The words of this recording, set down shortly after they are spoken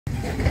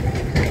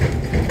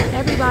Hey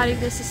everybody,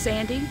 this is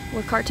Sandy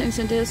with Cartoons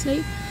and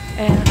Disney,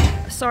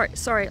 and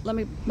sorry, let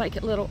me make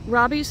it little.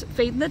 Robbie's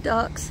feeding the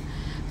ducks,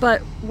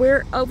 but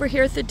we're over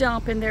here at the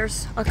dump and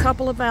there's a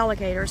couple of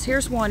alligators.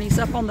 Here's one, he's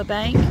up on the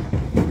bank,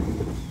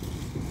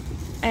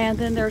 and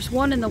then there's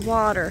one in the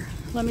water.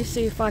 Let me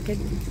see if I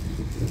can,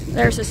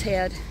 there's his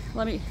head.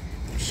 Let me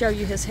show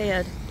you his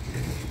head.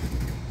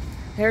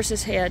 There's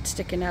his head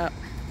sticking up.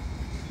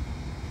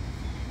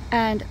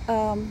 And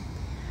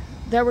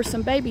there were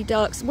some baby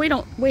ducks.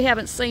 We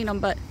haven't seen them,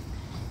 but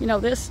you know,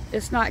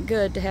 it's not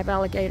good to have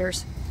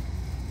alligators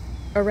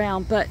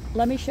around. But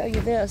let me show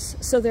you this.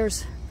 So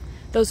there's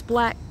those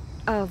black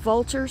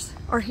vultures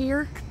are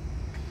here.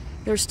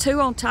 There's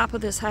two on top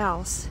of this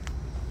house,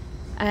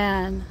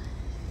 and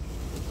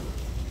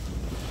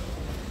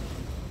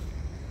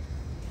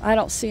I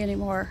don't see any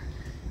more.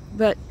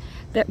 But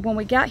that when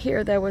we got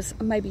here, there was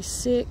maybe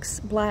 6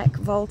 black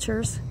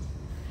vultures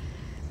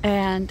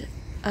and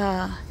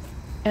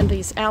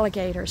these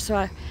alligators. So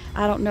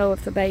I don't know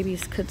if the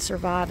babies could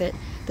survive it.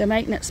 The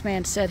maintenance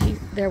man said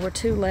there were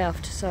 2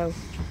 left, so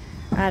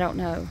I don't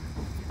know.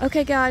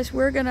 Okay guys,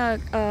 we're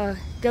gonna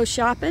go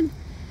shopping,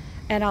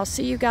 and I'll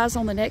see you guys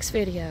on the next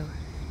video.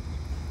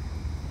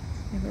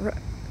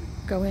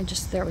 Go in,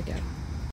 just there we go.